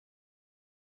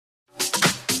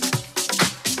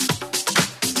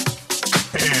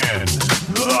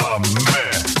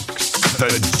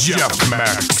The Jeff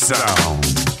Mack sound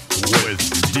with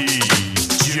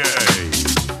DJ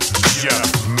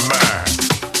Jeff Mack.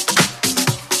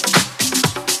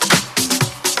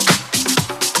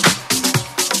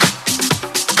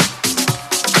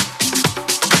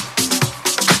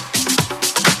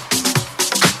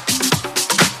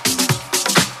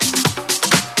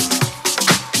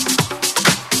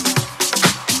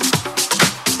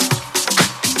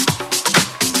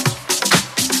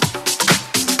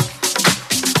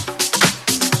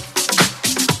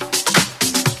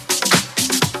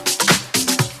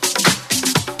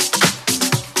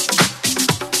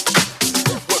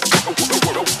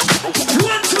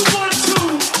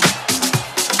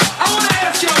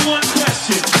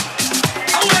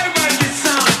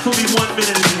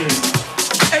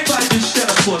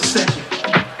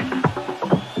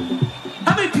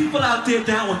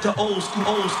 Down with the old school,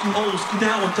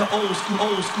 down with the old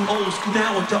school,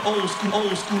 down with the old school,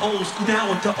 down with the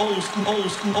old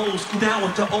school, down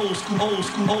with the old school, down with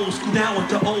the old school, down with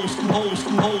the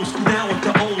old school, down with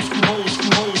the old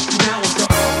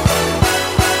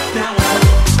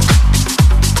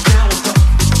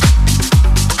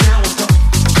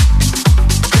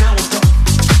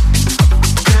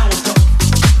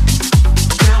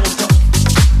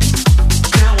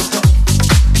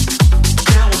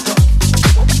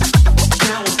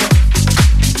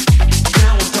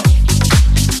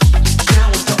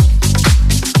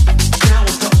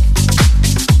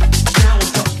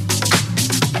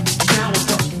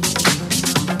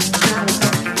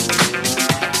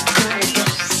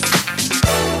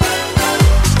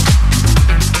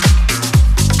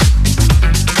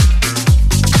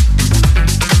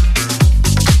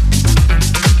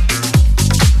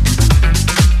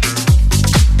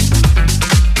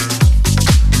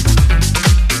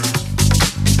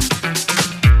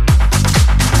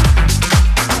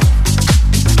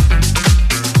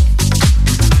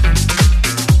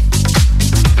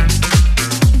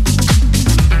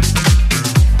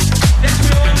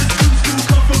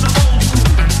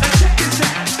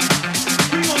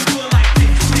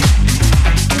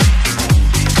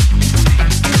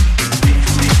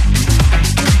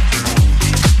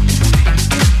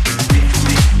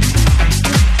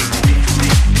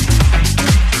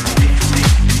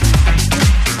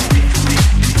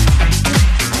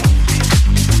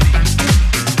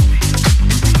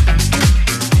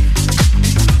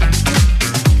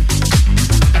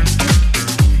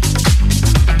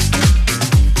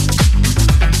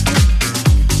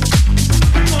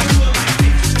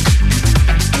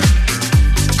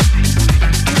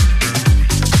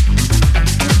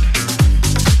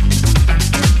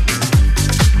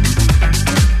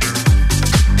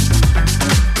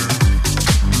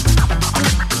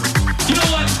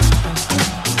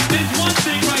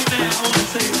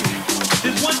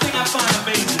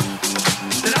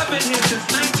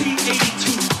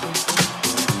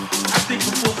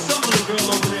school,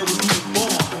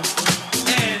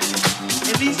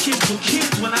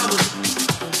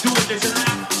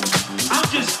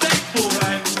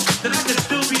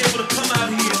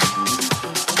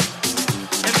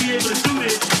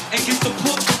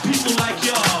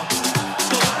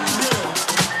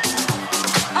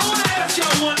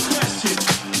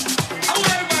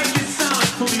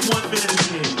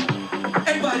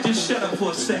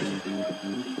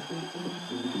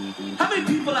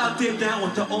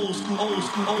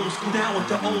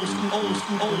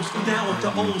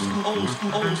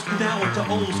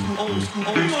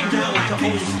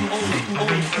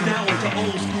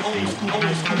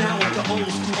 down with the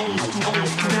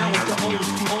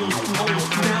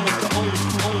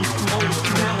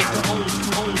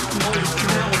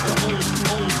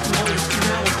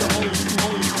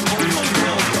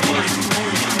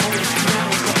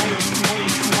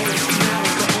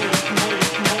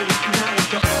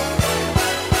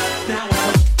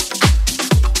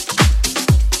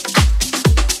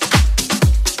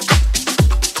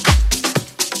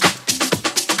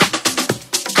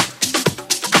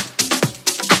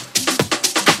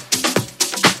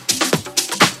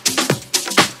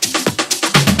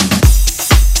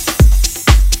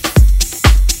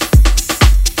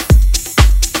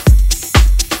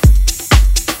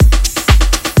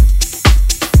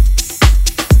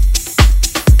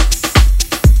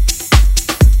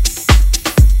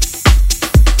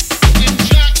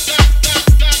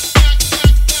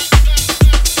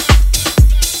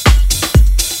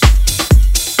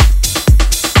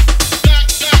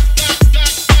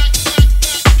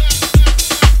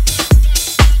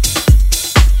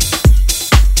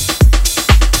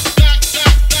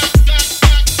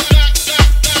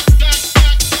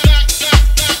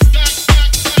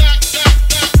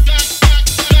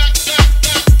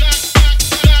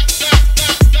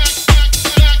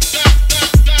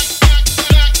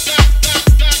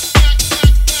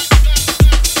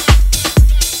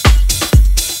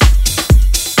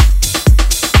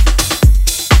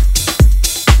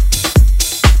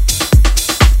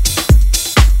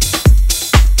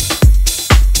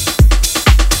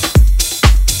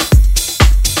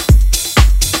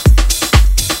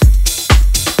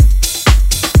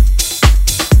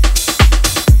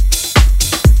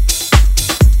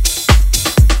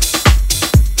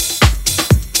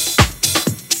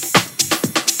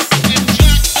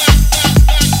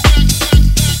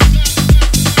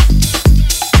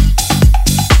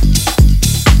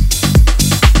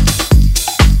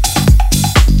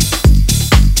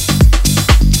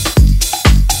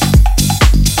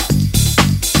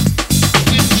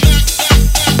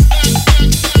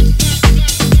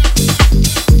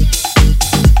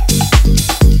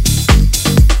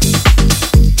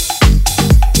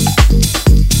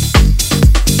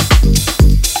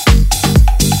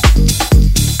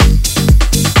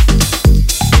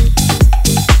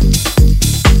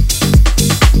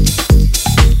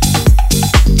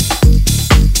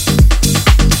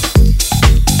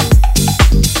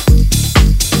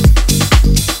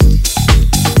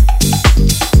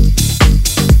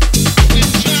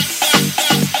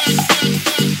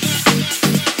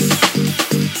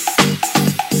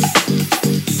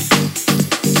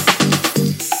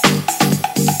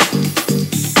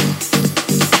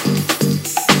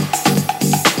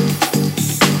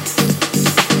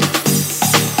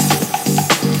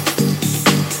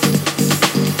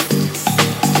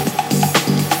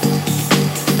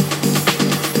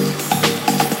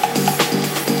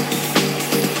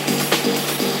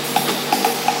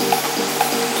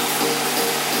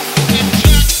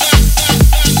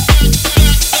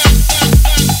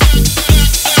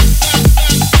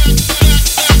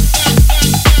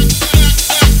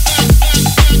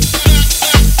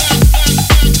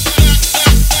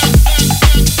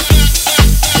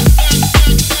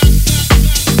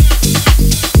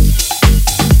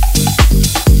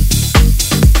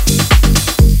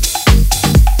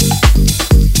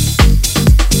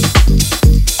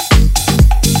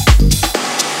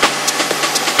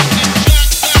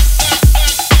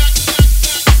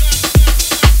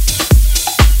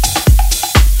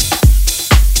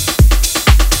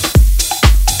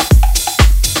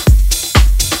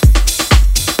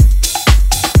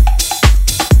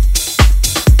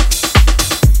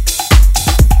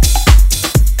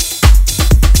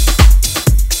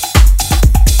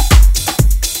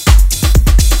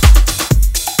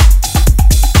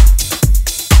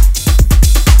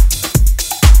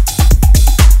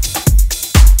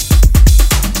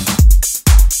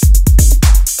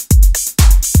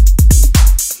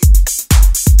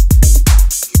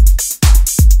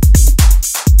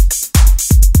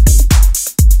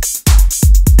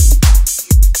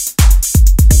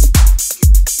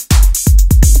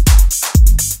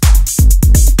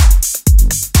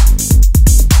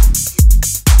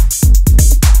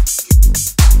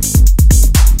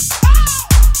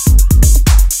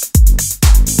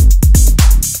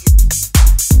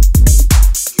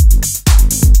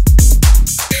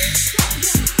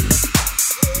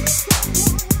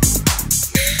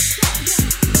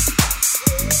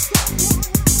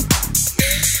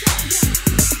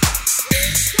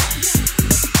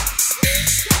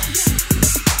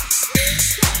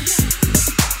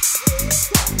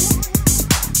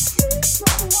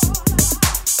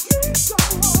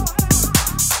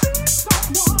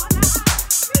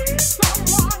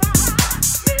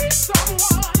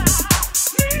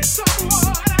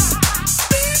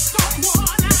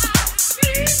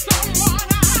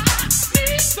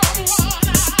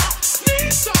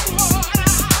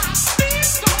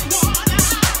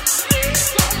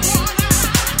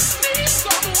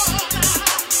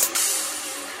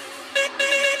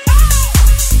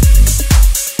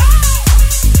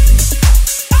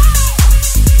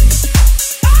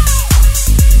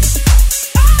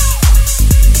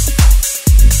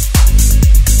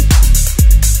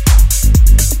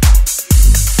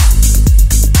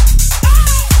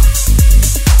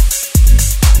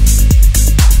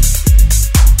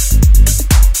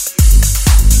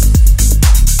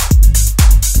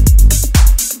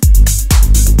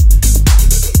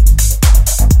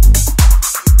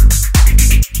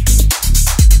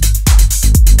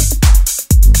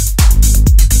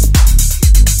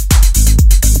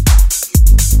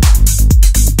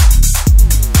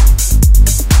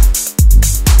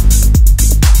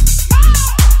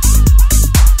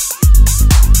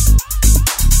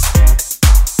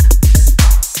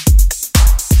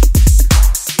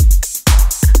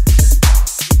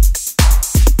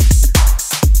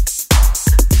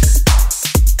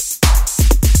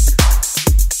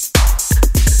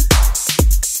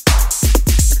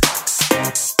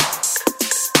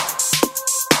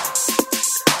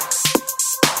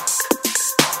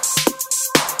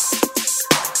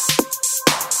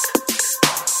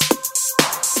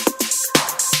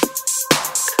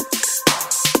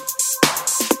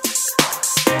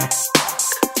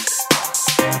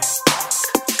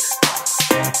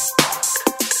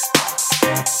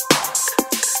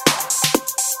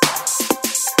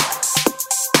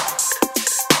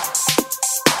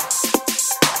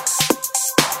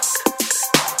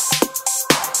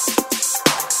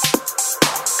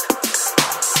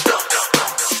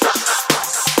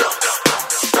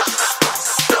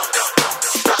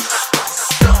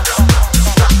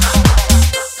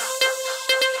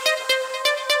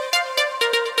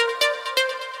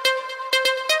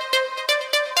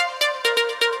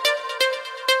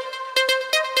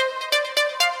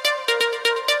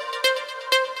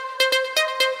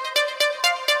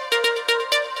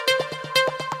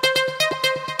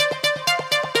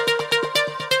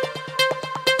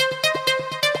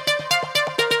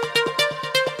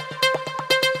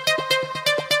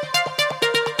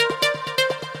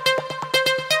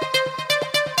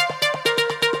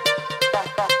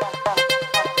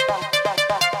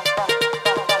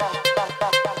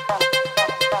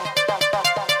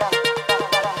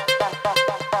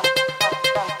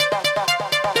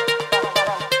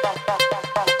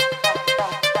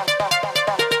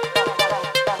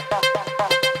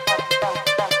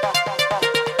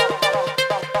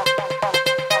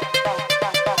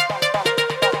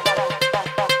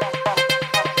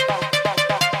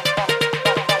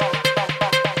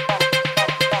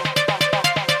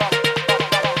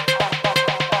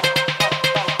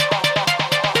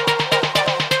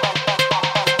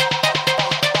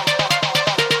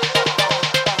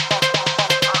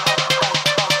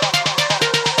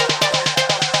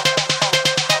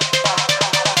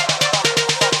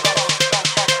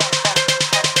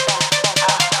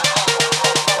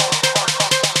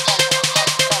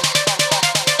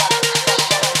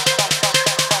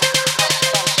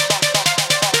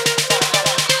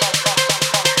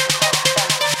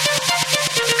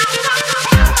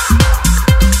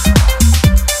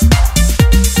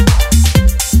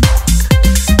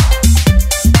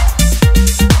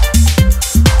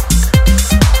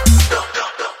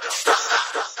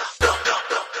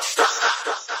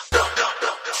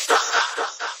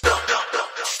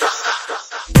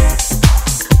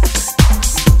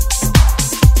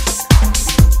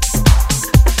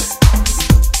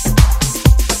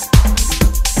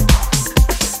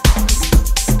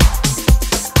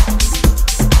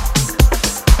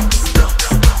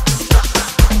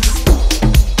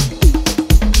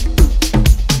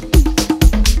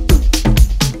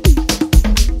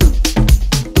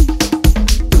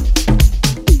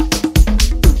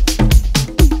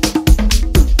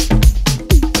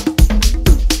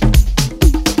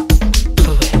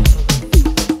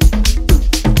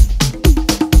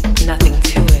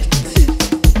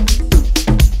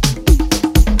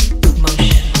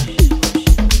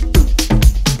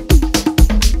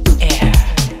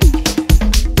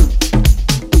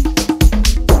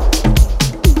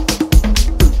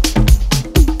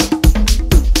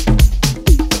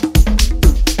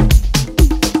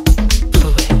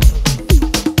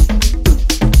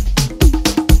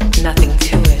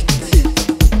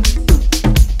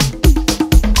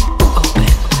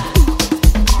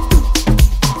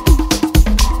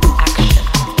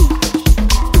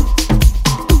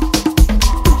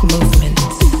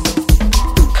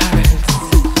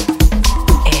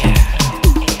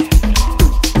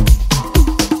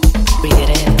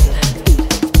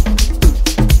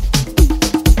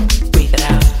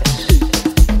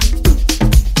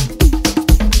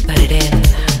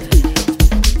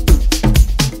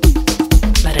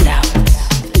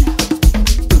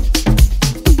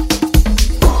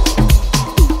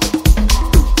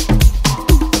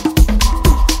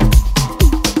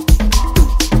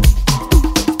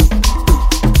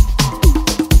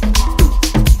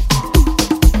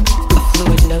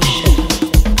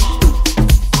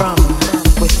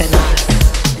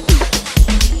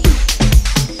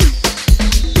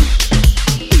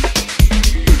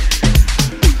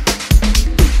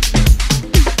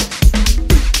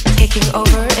taking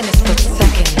over in a split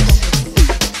second.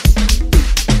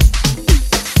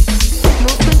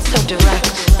 Movement so direct.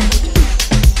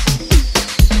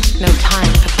 No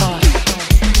time for thought.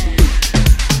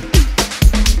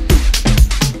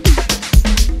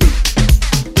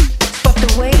 Swept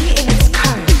away in its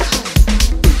current.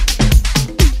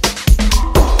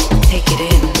 Take it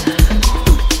in.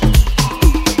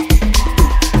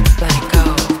 Let it go.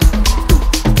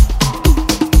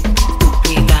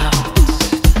 Breathe out.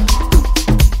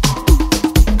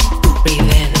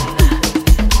 Breathe in.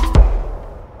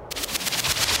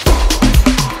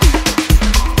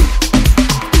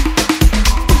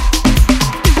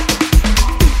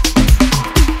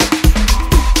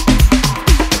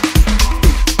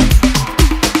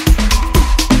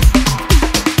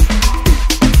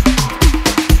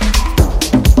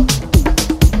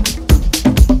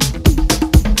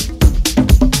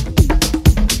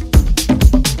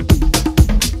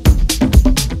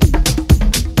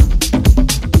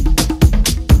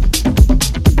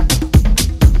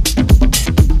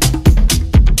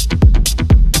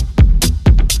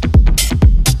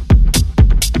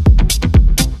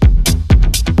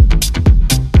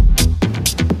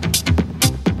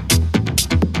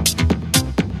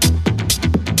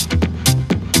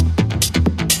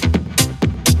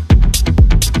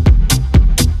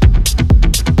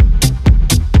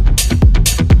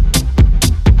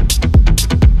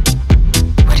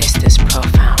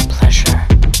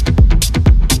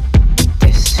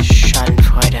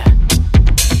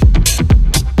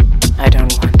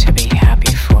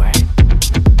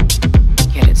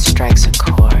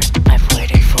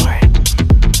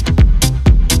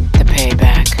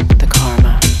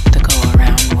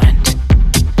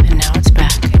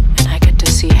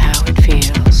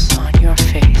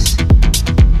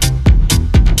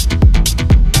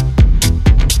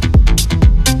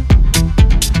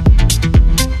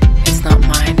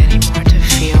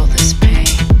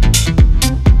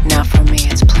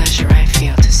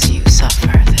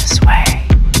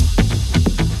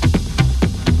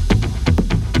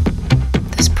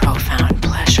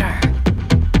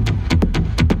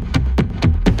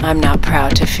 I'm not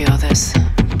proud to feel this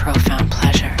profound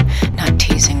pleasure, not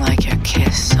teasing like your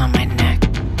kiss on my neck,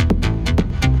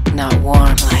 not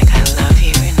warm like I love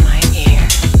you in my ear.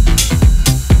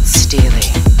 It's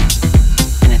steely,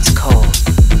 and it's cold.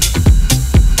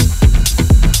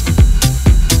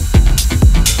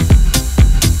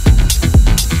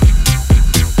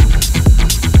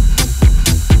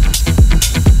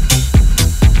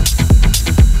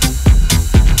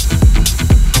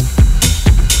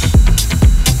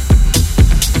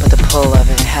 Pull of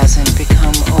it hasn't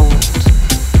become old.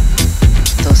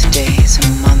 Those days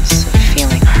and months of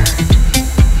feeling hurt,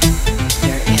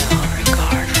 your ill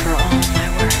regard for all my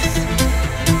worth.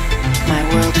 My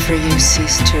world for you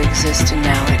ceased to exist, and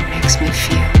now it makes me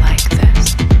feel like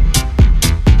this.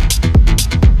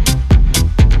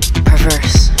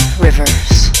 Perverse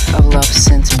reverse of love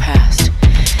since past.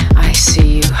 I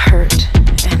see you hurt,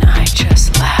 and I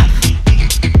just laugh.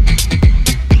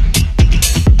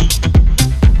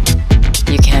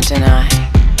 You can't deny,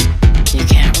 you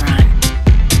can't run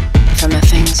from the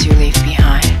things you leave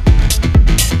behind.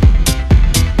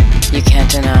 You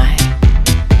can't deny,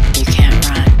 you can't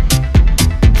run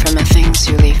from the things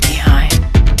you leave behind.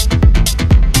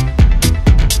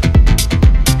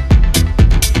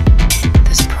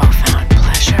 This profound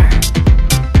pleasure.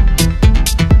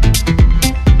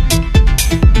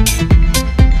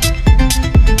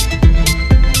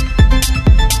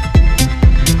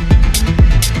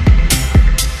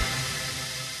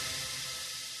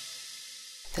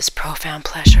 This profound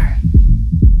pleasure.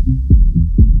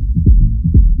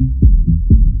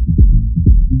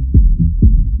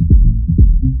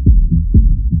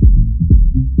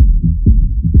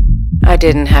 I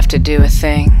didn't have to do a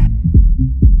thing.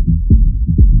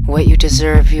 What you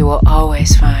deserve, you will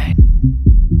always find.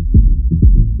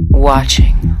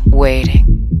 Watching,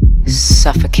 waiting,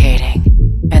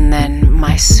 suffocating, and then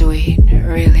my sweet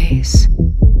release.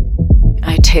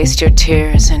 I taste your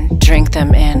tears and drink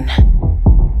them in,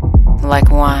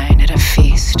 like wine at a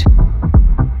feast.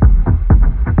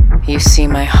 You see,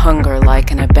 my hunger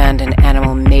like an abandoned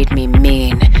animal made me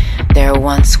mean. There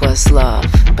once was love,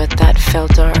 but that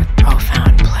felt dark,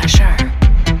 profound pleasure.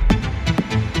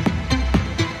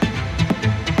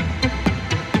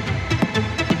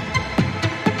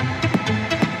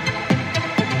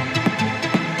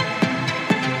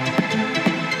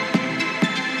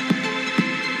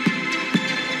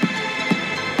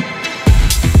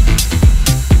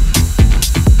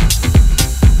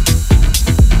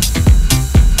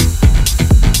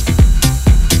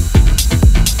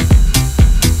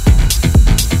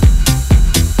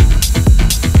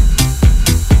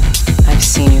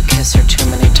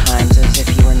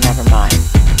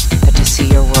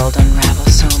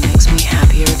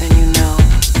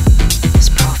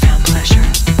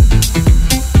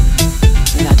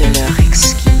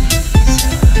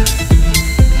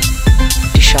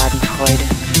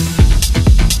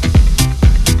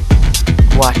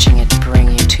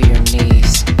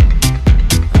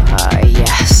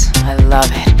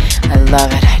 I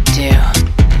love it, I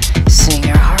do. Seeing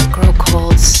your heart grow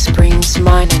cold springs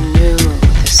mine anew.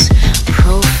 This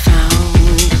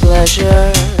profound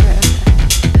pleasure.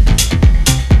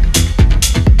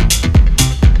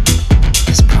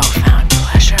 This profound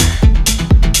pleasure.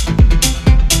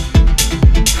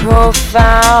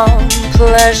 Profound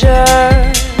pleasure.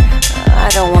 I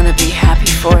don't want to be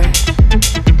happy for it.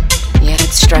 Yet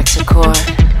it strikes a chord.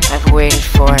 I've waited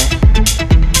for it.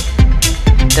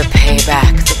 The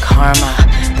payback, the karma,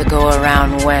 the go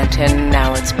around went, and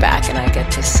now it's back, and I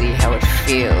get to see how it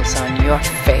feels on your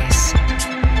face.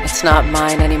 It's not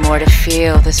mine anymore to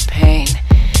feel this pain.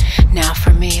 Now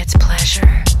for me it's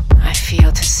pleasure. I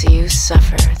feel to see you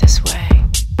suffer this way.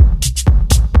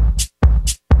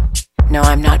 No,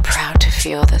 I'm not proud to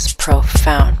feel this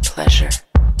profound pleasure.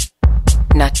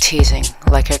 Not teasing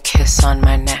like your kiss on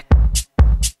my neck.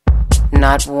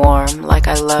 Not warm like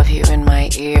I love you in my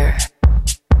ear.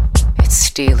 It's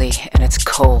steely and it's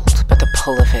cold, but the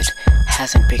pull of it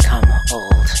hasn't become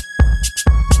old.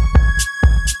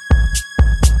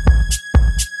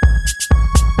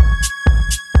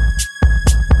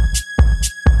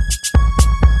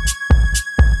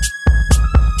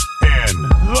 In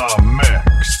the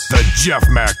mix, the Jeff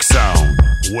Mack sound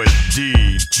with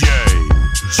DJ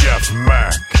Jeff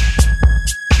Mack.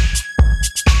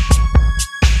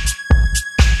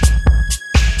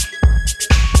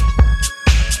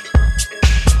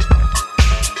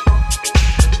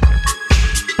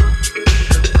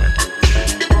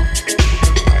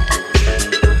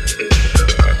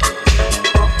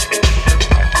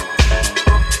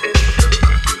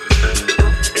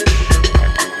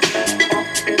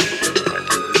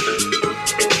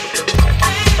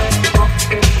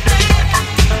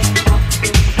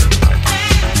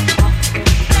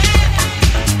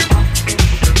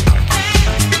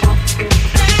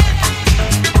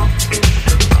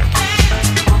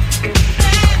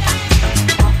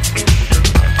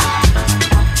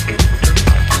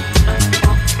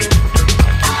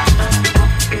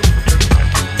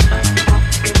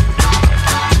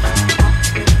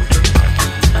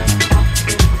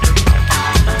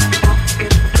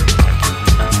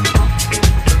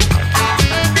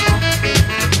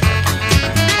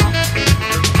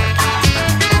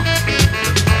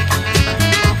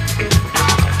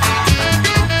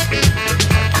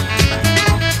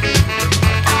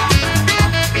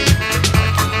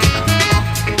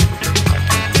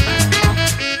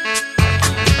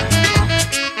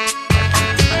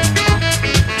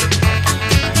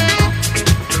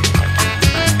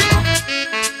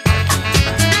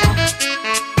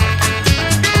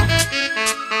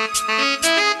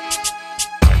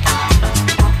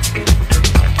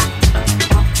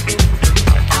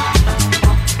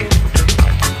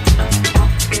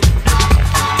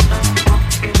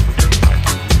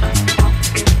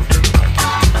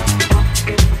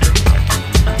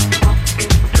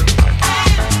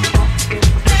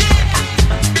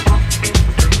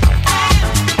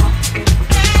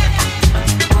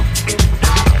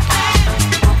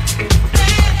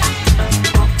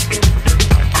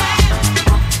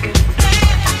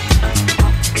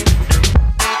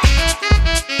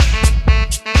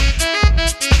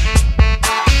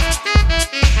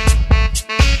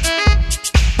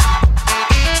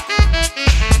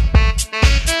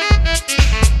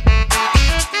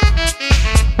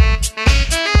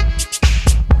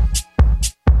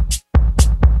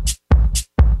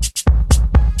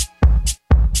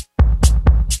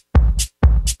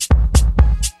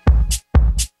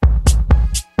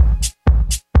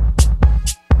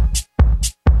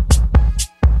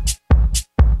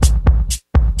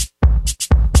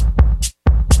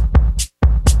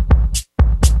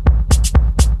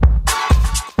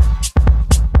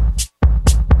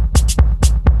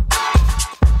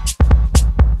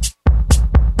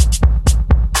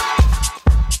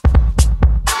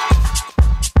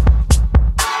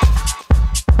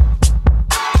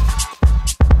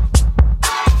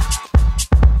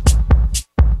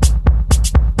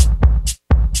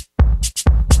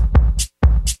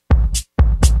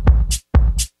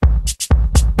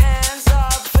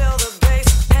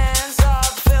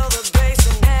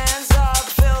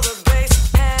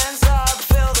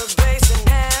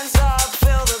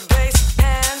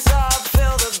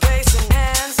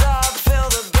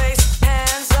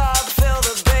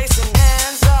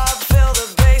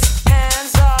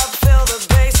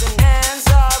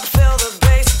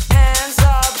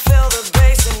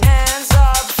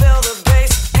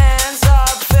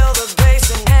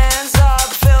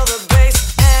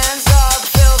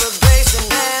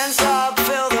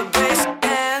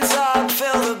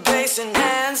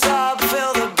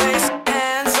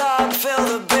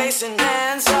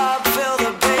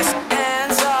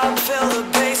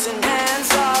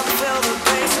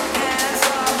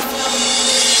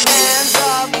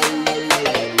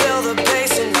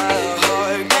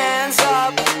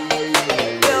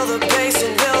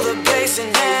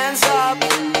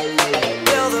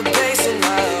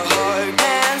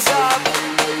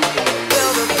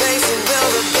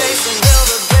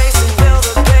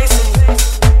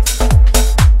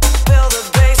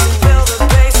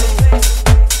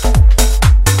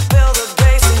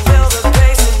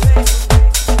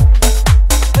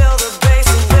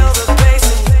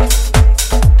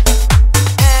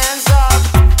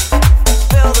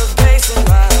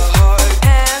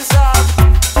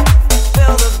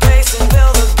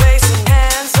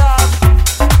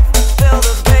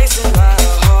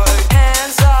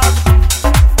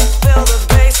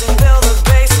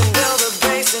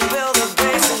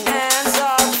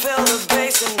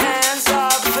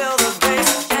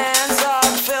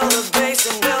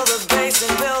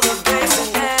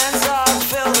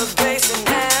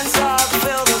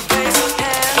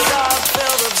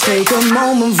 Take a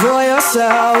moment for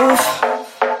yourself.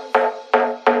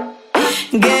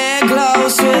 Get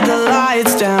close with the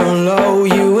lights down low.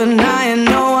 You and I and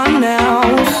no one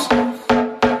else.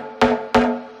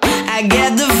 I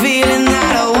get the feeling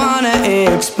that I wanna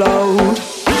explode.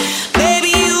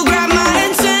 Baby, you grab my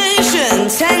attention.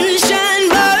 Tension,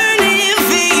 burning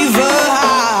fever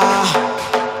high.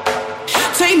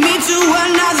 Take me to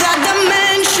another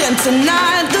dimension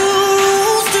tonight. The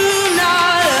rules do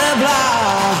not apply.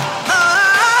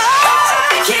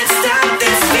 I can't stop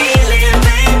this feeling,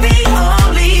 baby.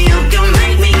 Only you can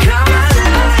make me come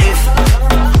alive.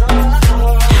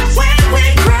 When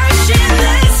we're crushing,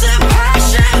 there's a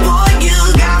passion. Boy, you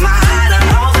got my heart on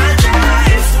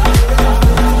overdrive.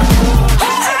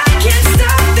 I can't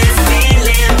stop this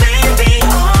feeling, baby.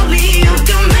 Only you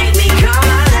can make me come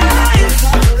alive.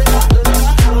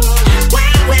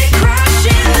 When we're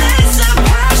crushing, there's a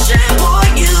passion. Boy,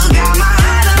 you got my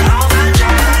heart on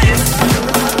overdrive.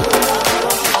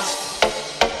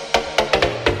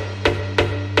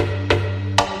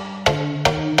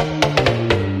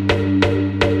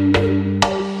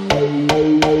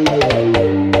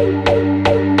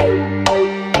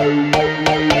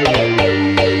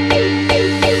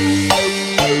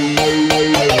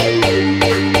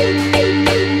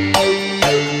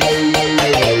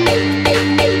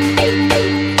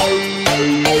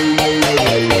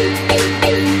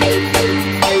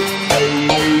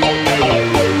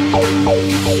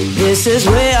 This is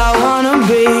where I wanna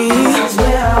be.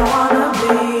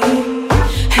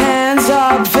 Hands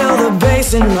up, feel the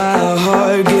bass in my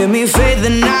heart. Give me faith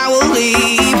and I will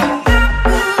leave.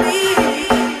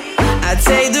 I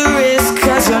take the risk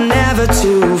cause you're never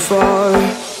too far.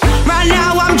 Right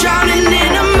now I'm drowning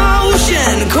in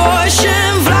emotion.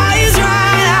 Caution flies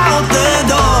right out the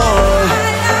door.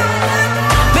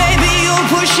 Baby, you're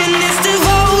pushing this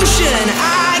devotion.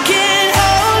 I can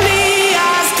only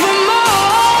ask for more.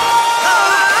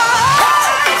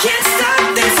 I can't stop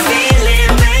this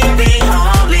feeling, baby.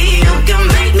 Only you can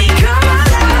make me come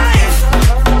alive.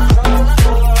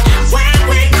 When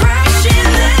we're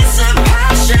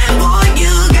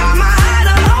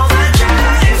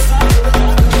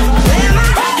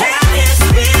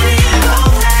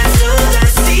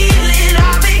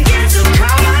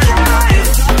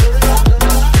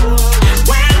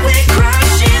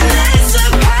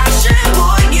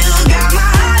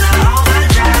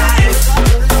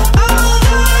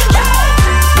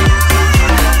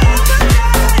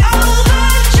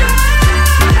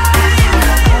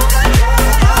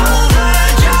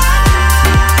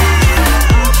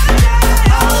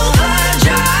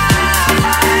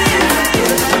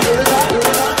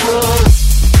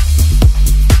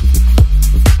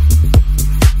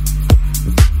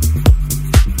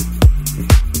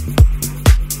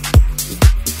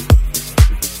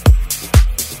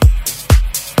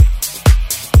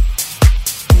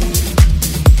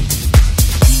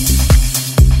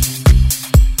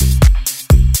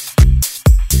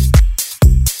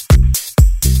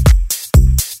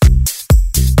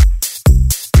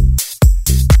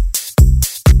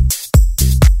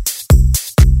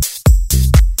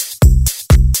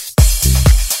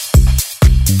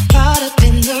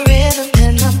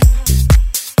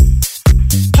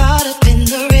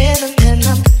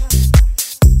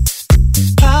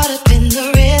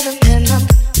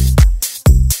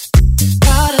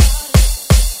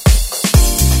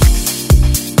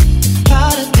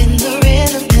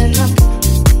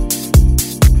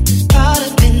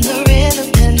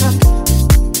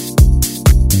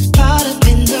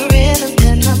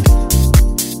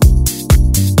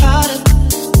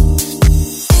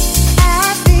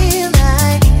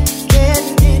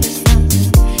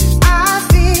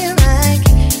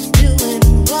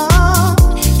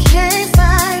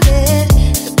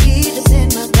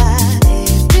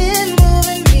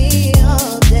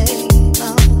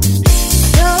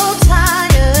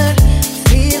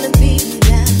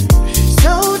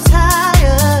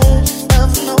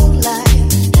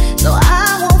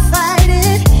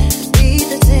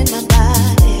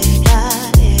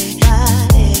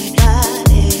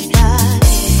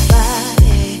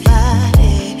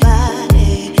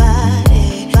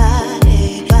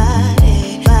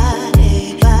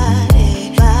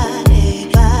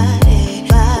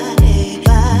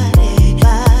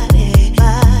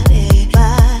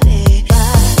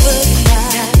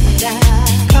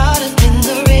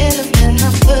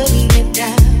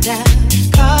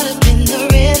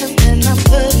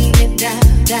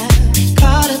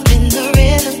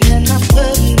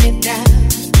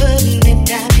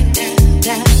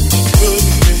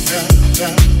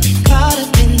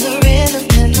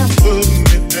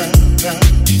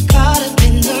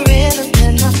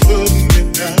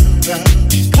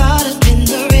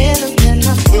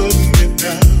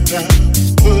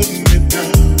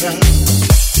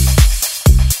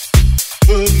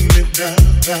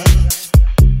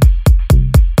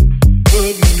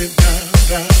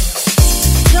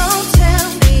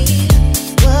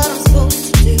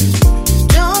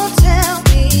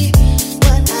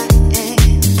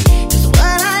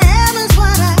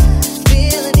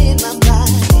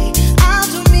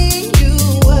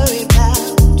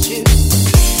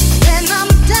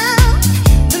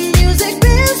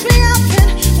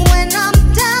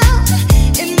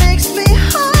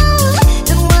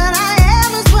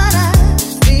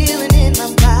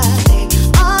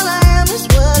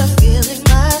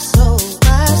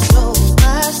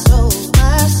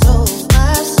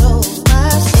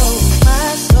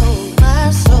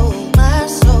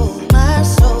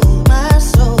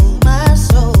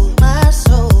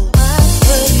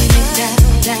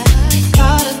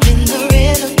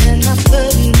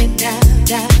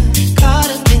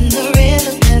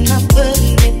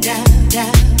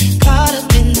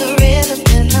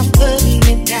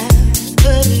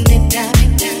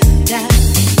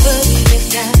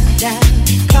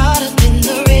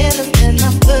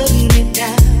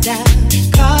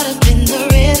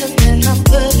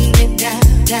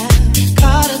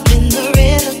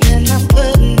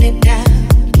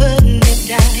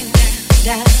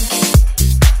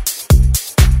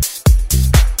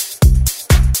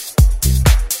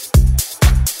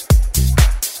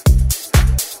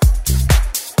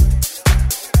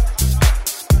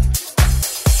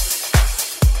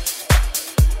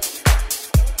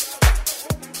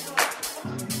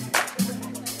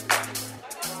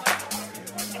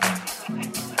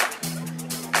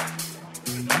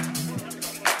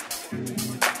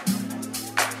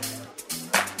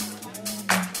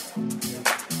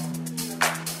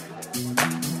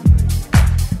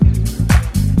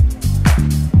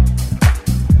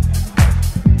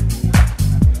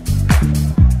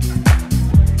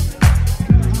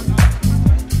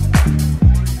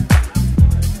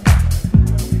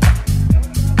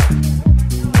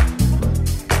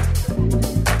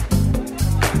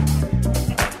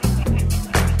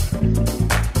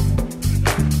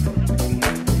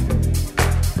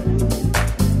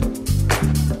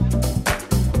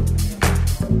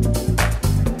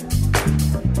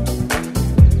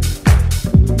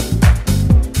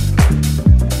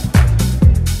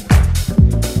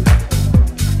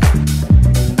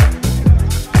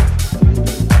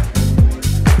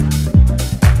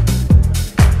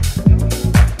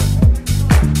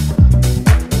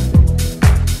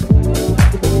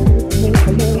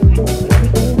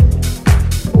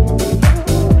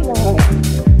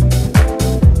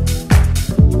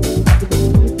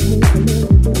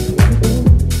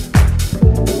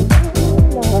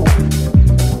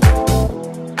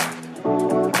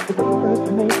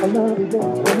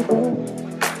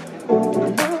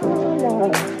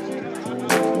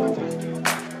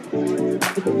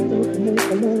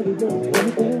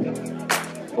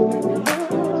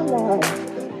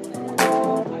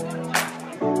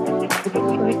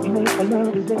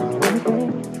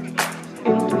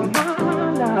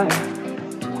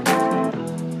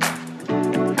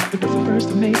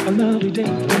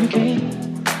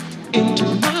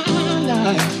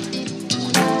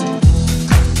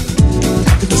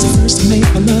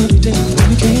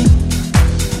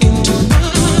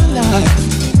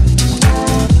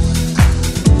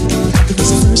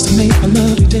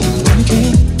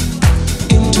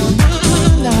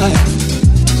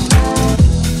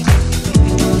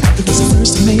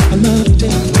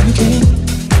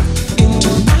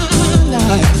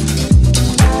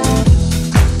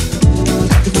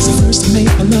It was the first to make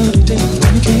a lovely day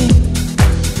when you came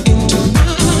into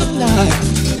my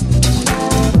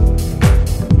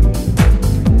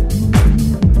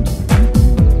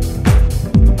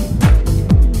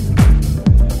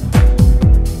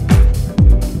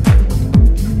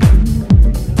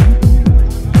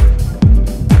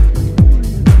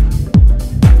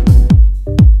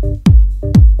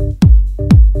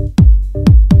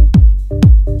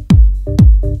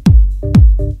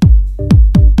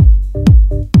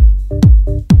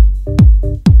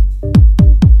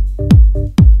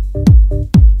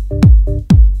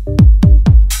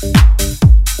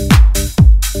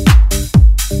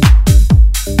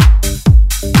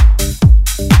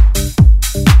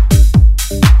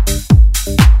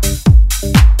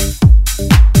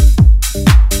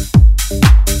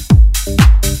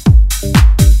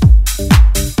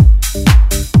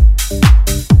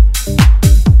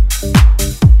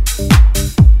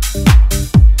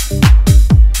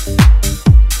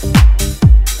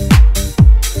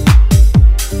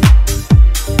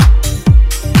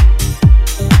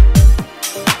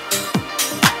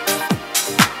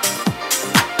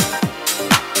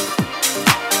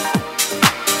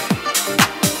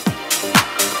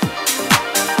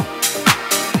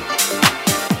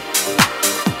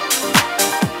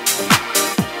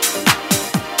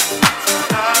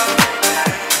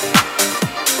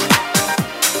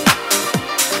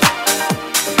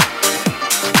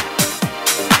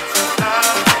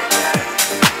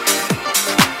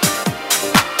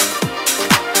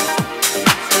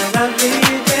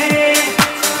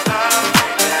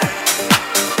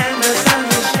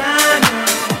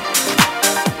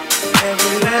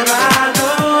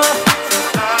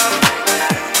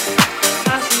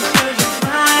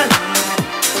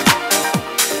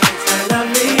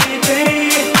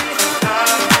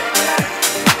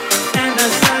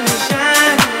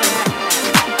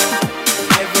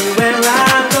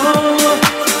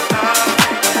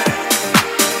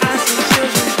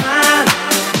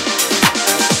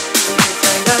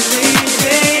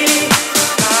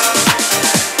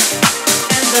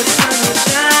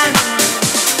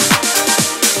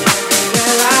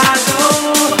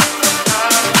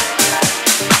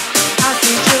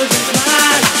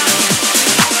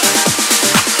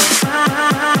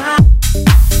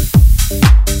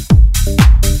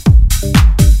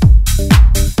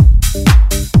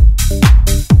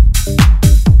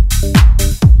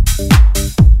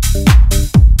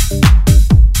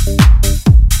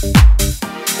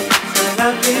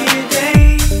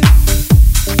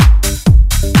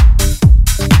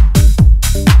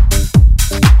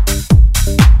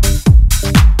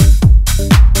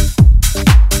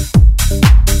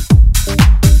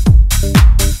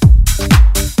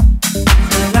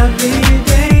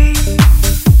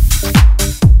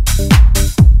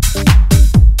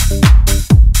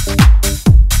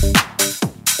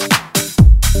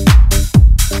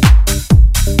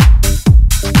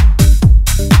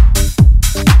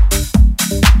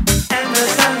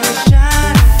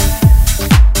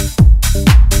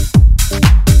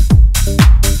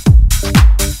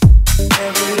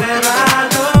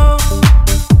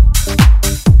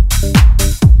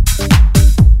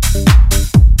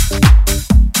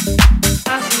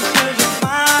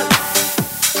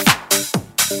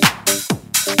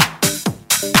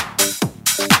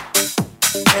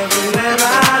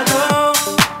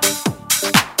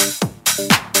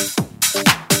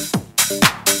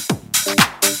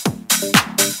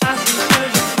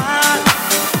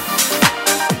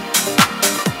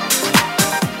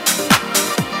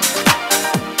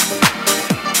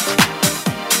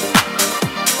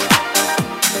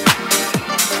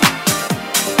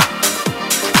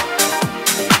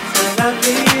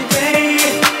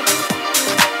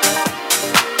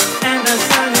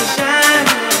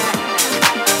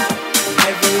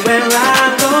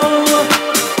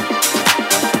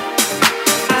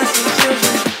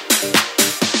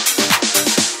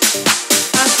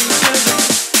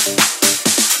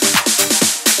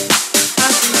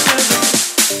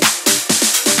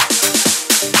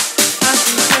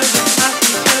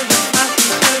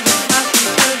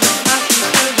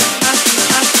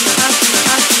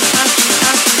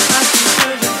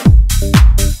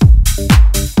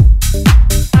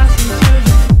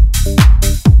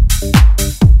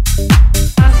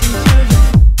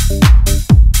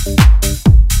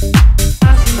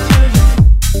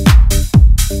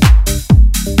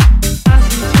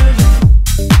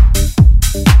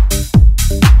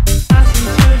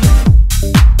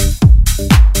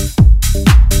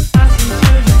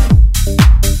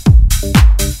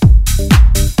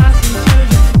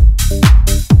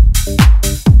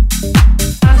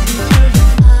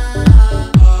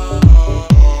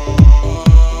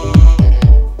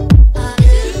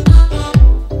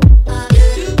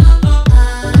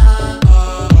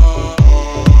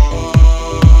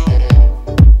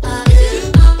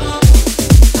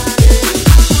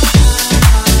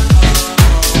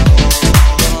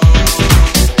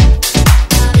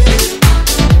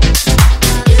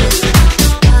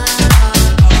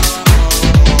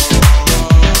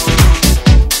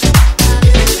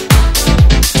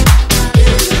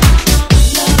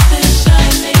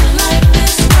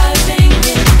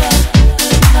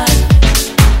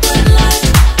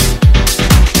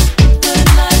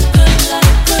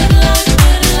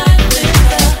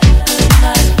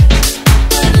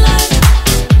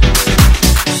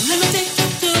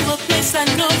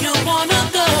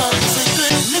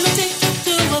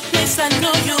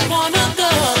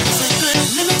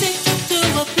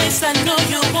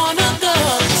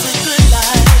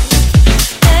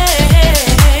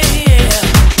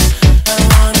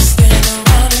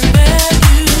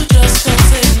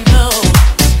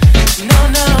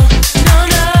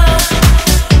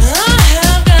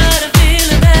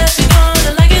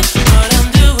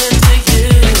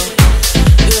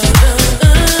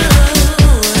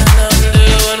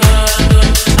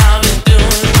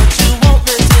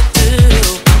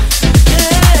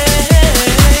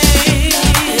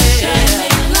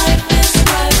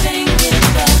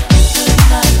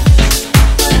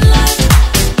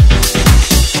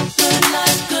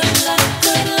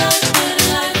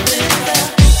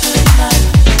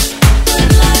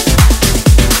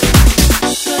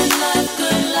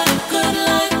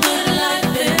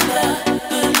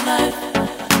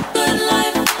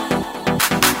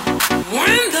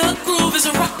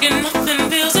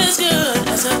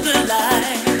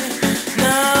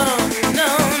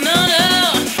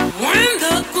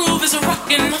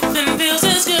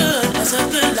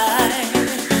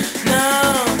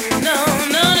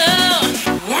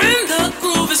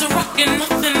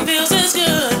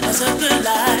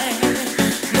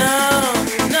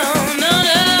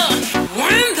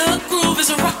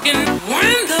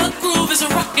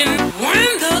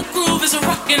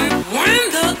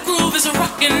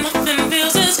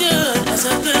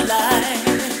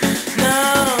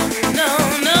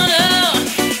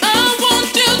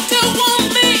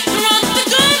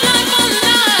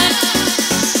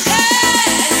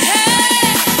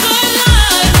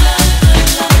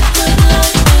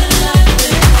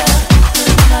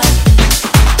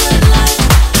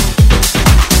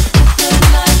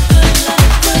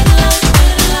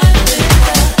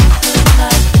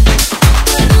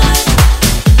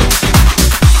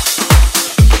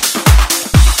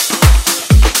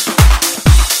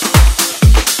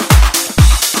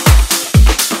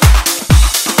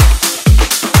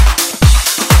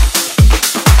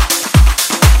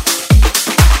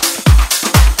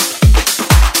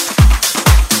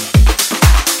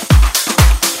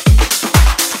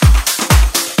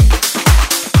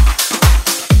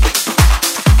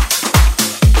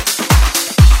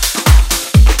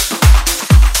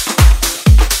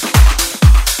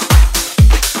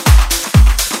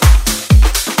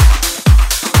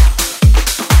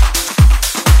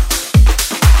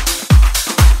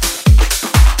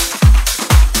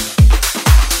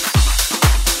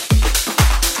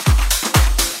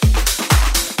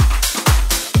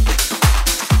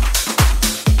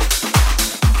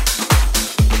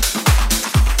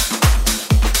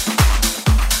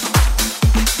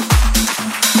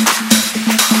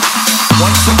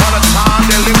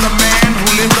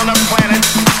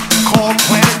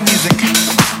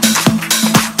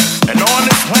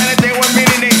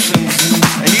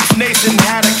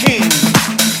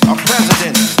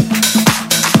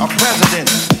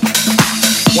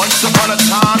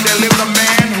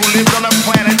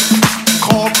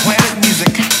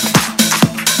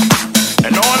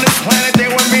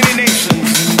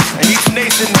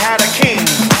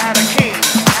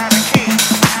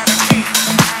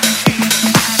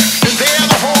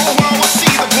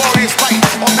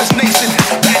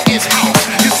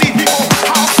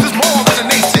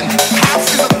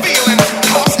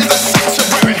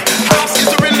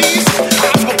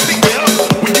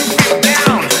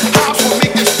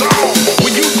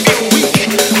When you feel weak,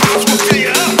 house will fill you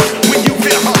up.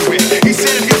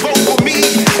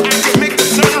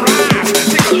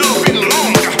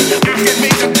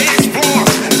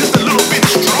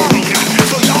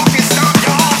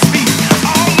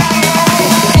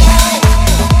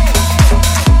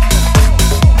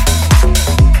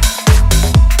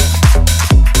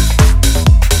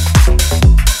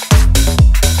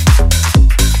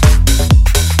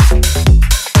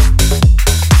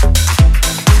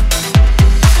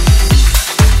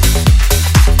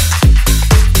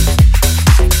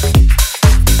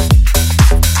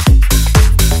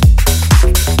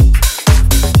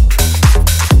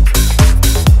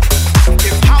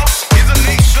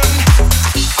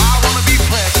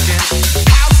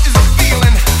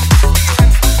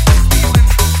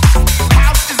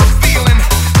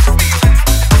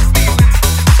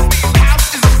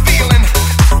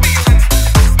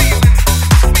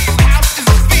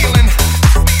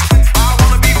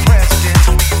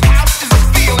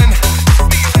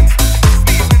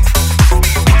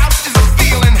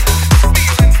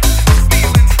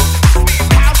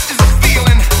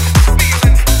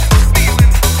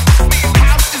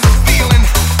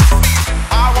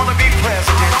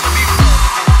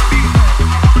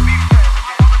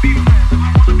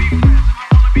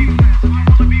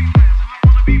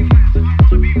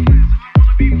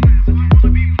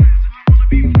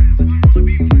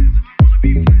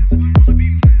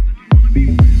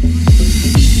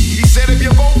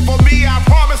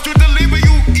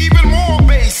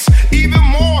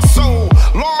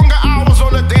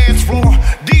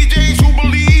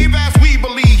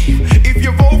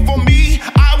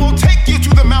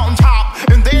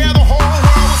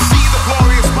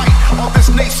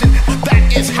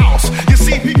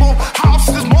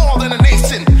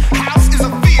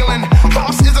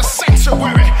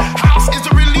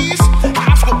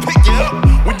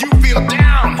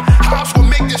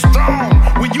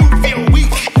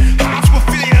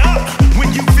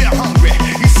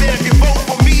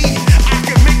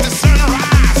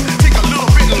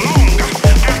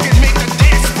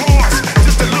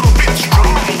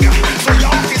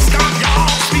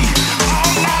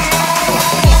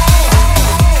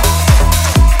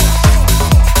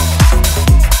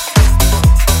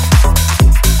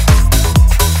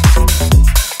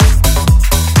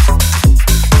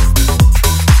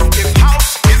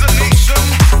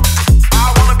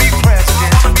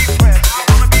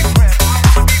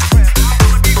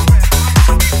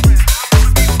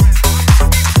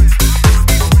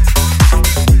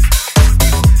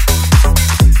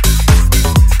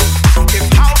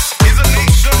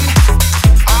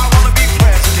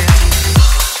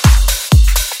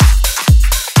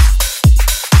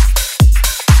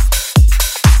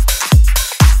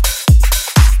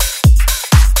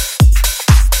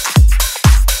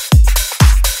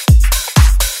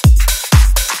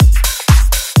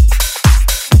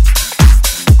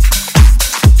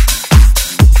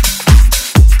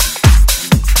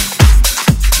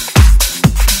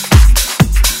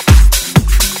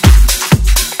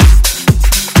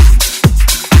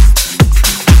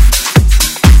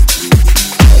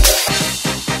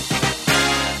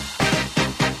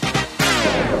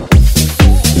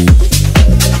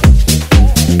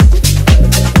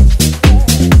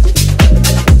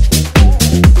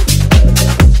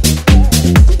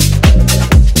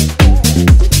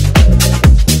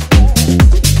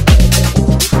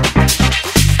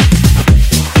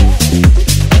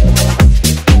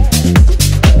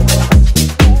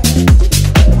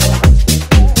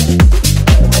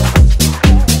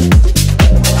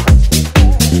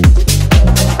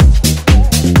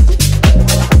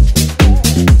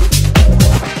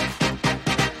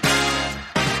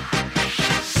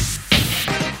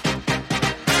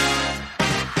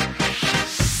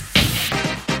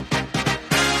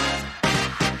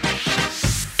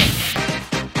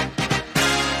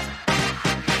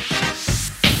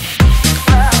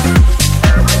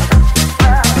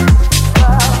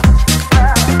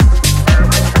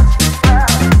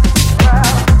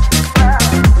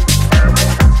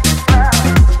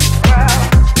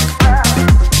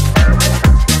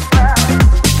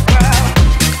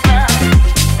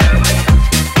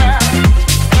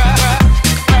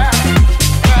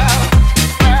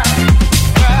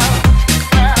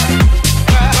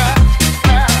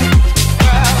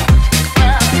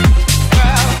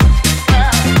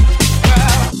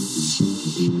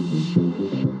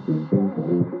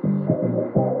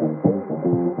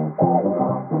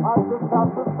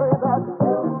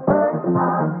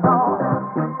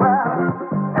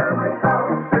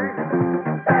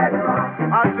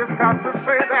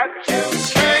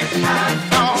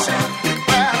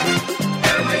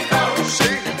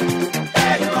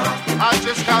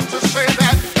 got to say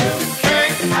that.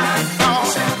 Can't know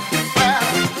that.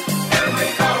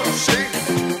 See,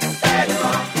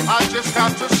 I just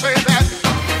got to say that.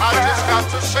 I just got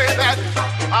to say that.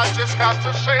 I just got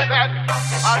to say that.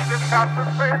 I just got to say that. I just got to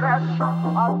say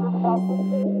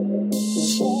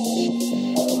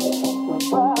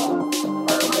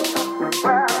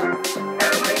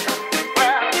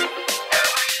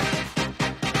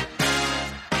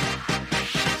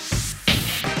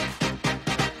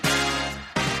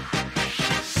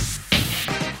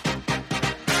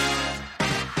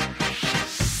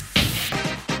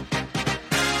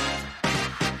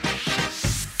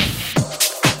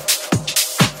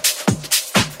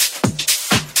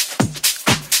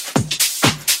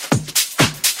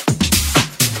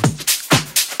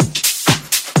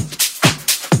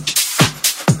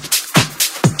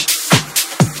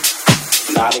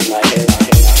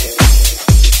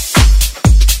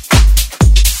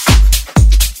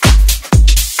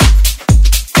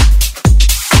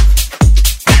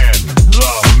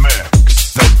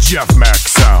Jeff Mack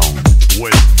sound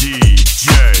with DJ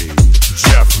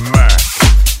Jeff Mack.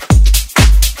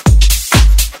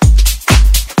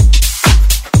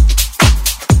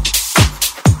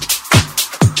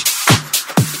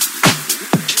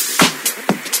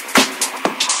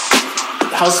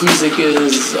 House music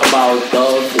is about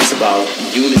love, it's about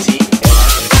unity.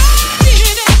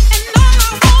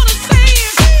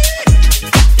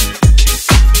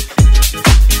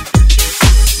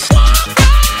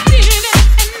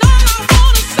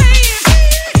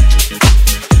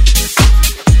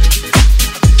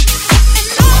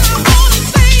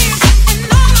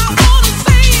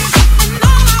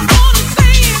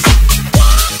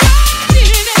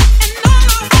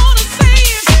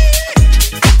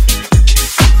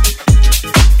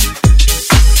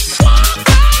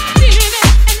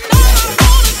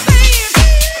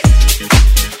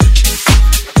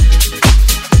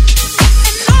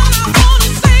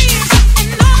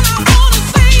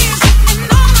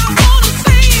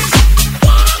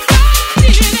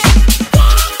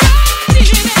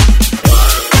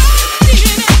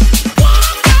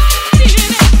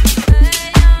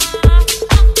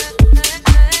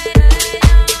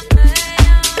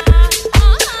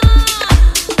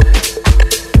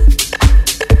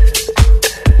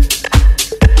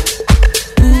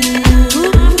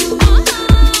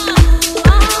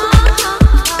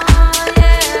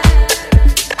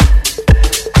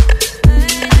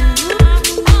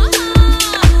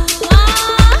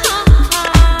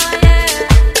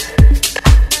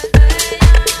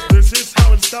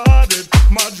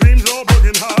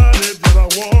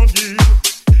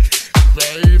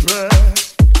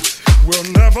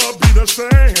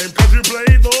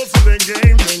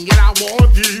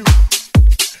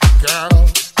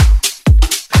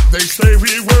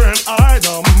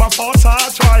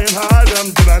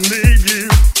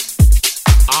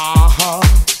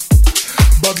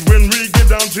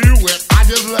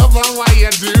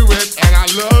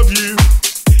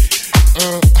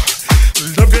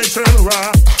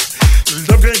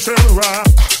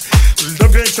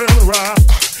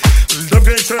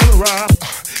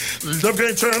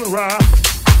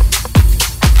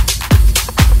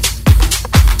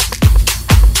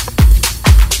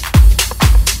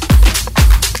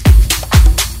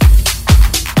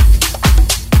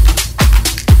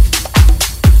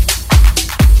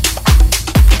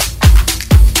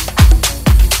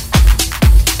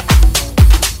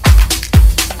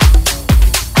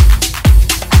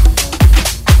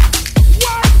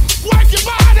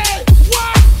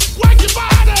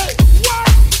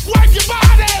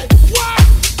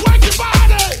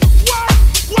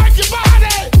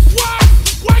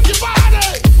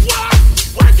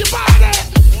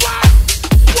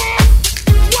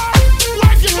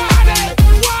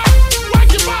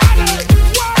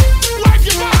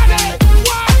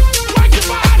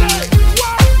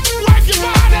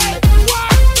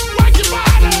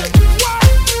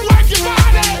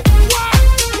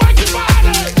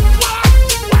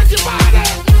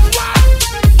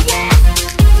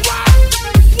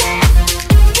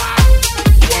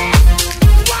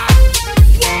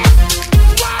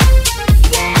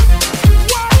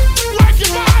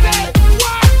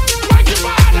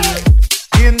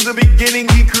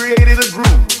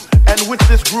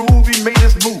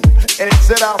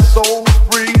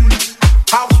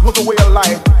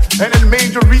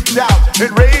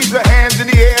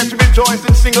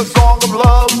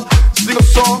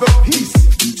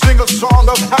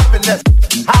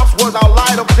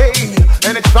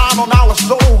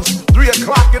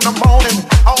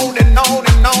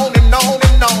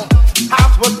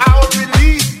 House was our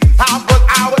release, house was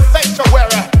our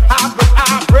sanctuary, house was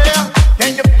our prayer.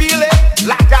 Can you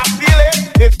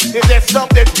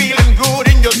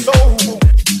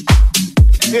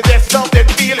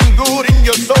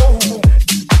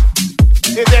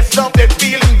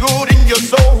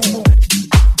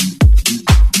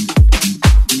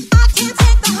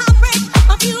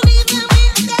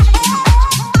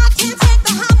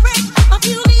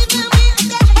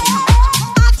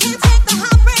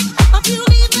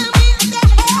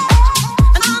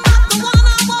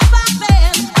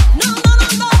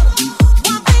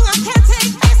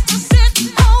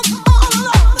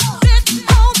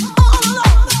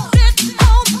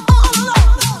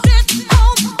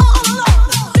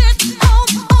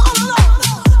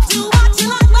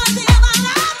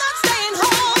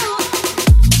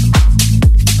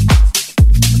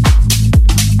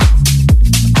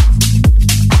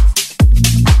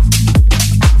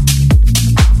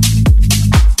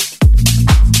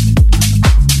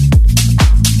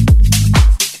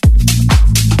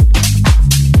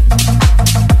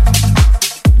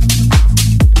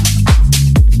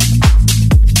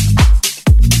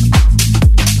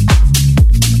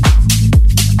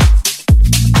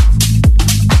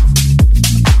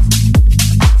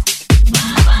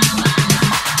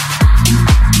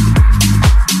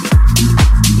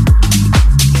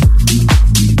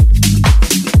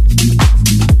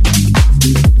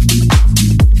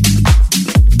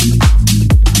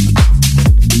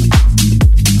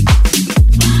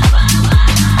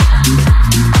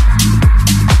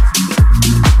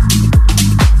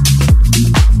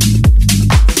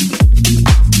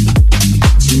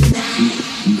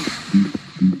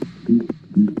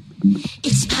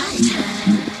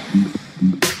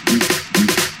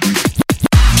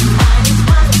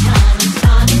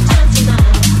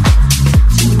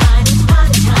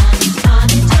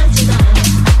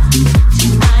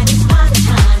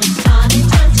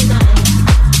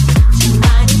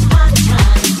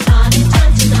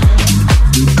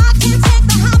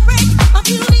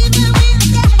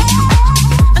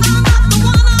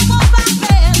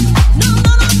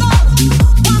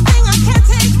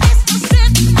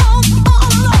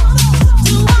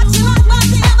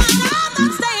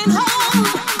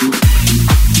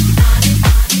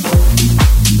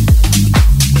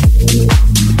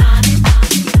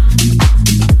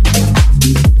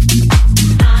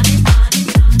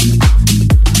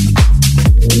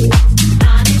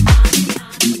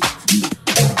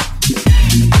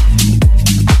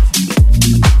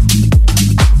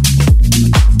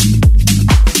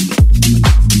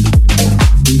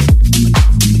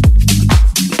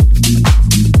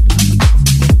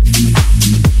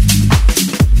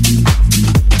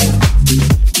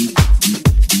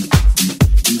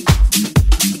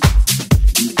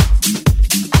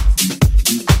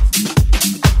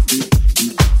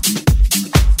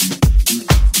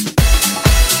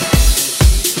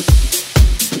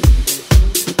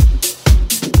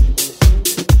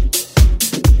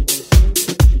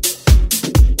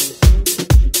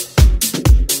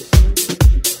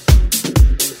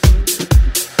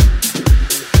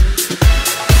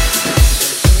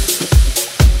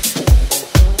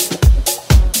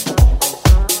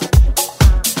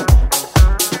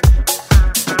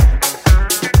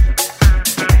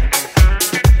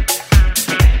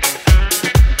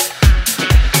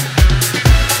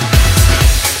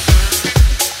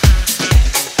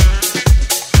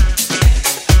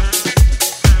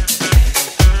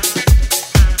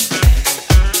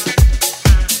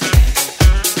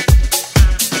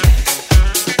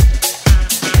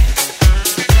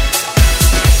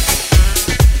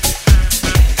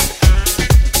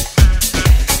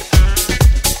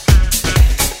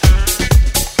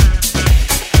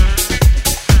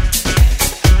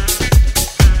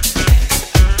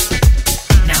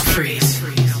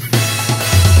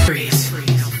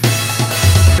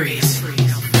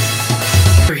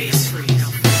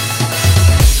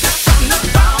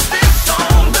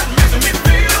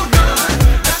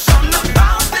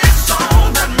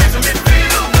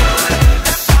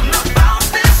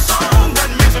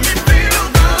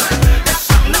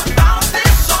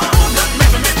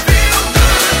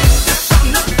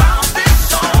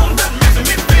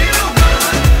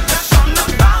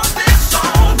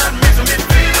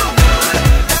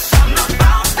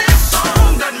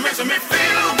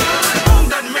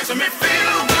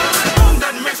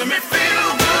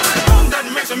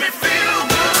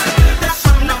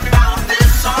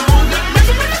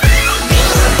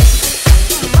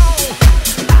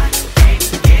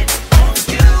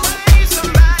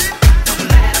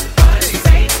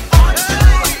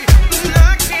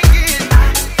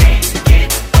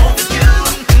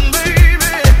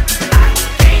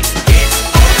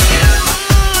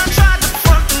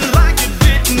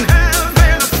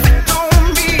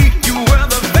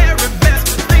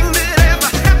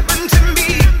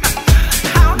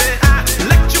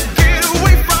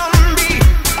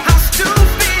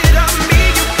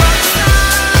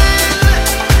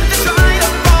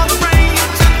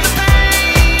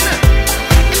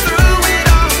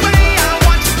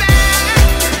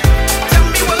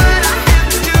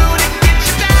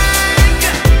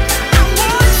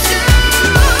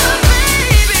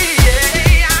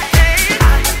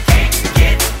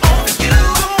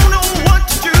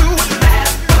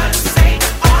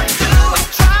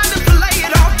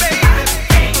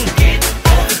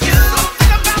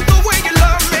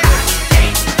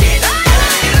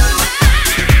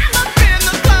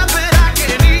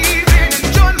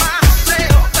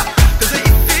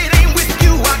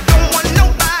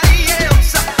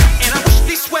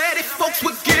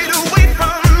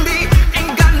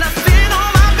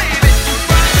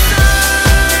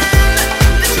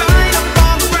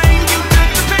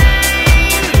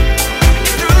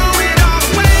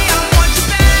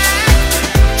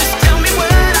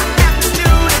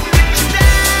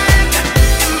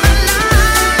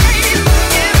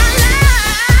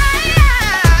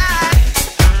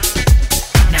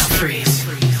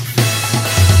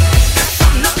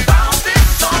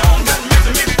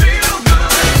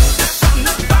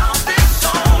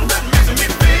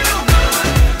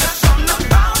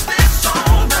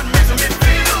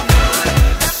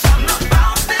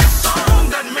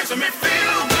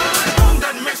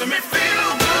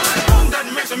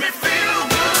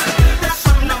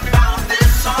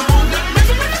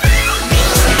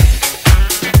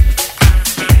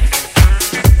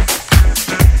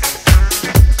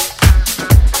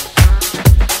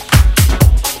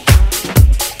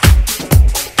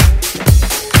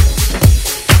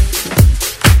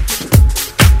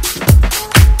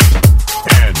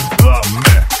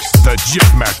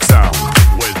Jeff Mack Sound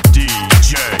with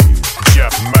DJ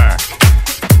Jeff Mack.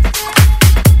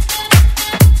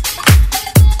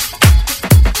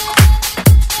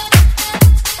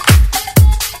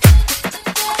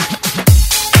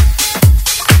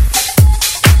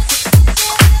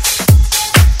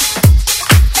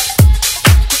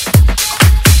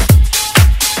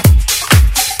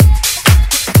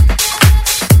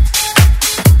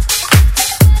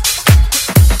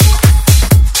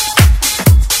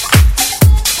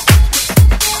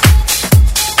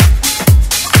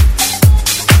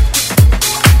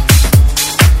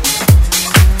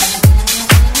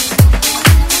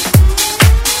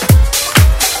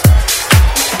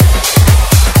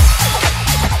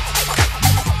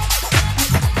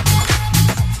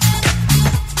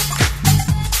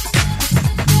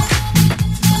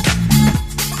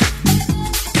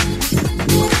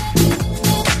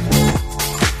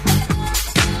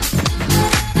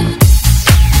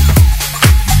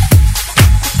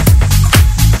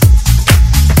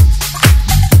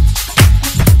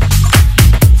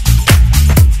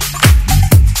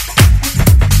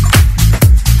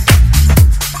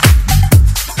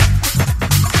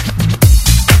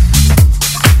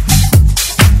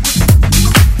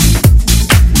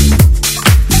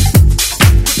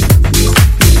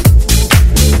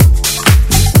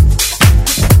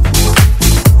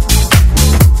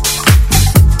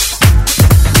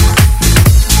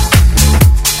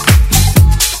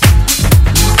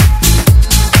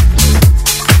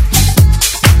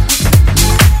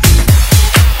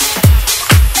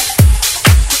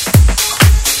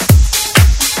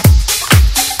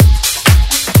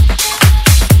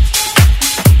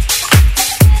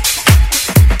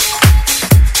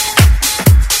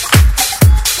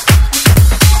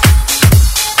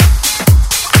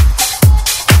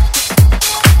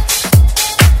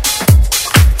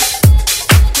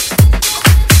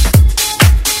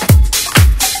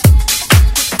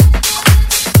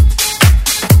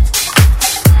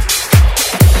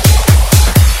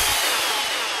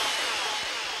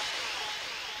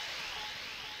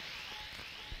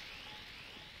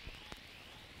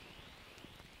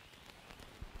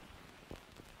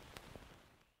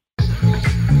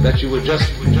 That you were just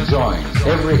enjoying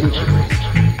every inch of it.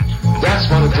 That's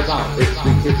what it's about.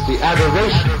 It's the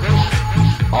adoration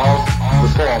of the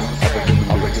form of a